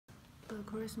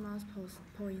Christmas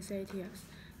poinsettias.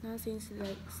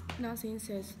 Nothing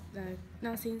says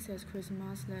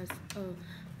Christmas like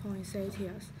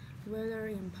poinsettias, whether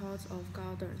in pots of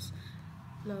gardens.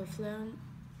 The flame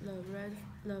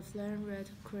red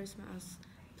Christmas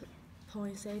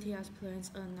poinsettias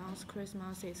plants announce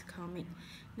Christmas is coming.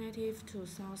 Native to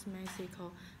South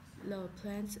Mexico, the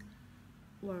plant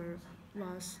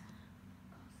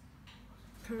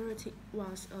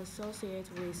was associated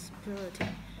with purity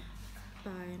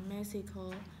by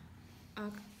Mexico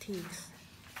architects,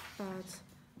 but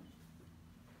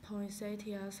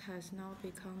poinsettias has now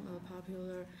become a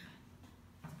popular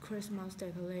Christmas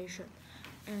decoration.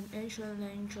 An ancient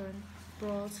legend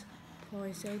brought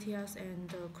poinsettias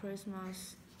and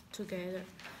Christmas together.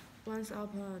 Once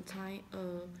upon a time,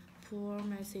 a poor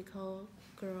Mexico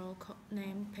girl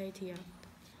named Petia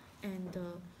and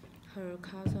her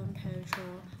cousin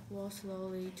Petra walked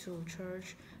slowly to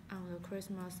church on the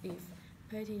Christmas Eve.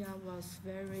 Petia was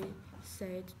very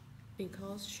sad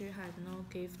because she had no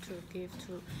gift to give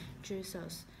to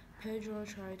Jesus. Pedro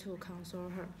tried to console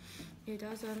her. It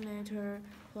doesn't matter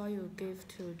what you give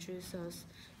to Jesus,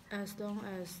 as long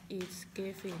as it's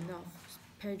gift enough,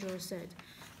 Pedro said.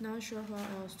 Not sure what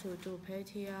else to do,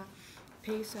 Petia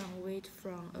picked some wheat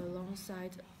from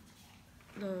alongside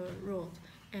the road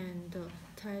and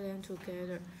tied them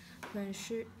together. When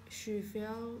she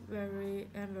felt very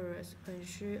embarrassed when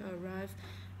she arrived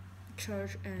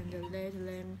church and laid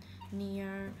them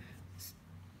near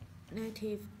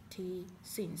nativity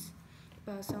scenes.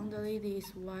 But suddenly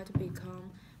this white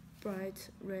became bright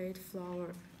red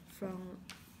flower from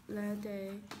that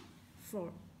day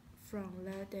source.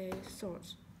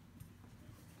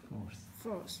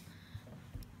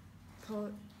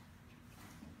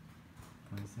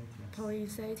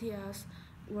 Poinsettias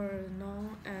were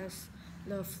known as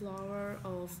the flower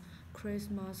of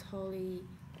Christmas Holy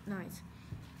Night.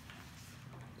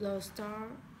 The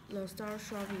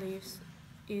star-shaped leaves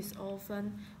is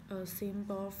often a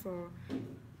symbol for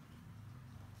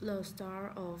the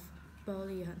Star of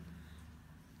Bethlehem,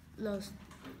 the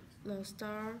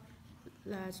star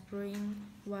that brings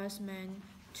wise men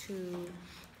to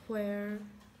where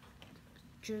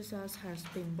Jesus has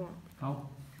been born.好。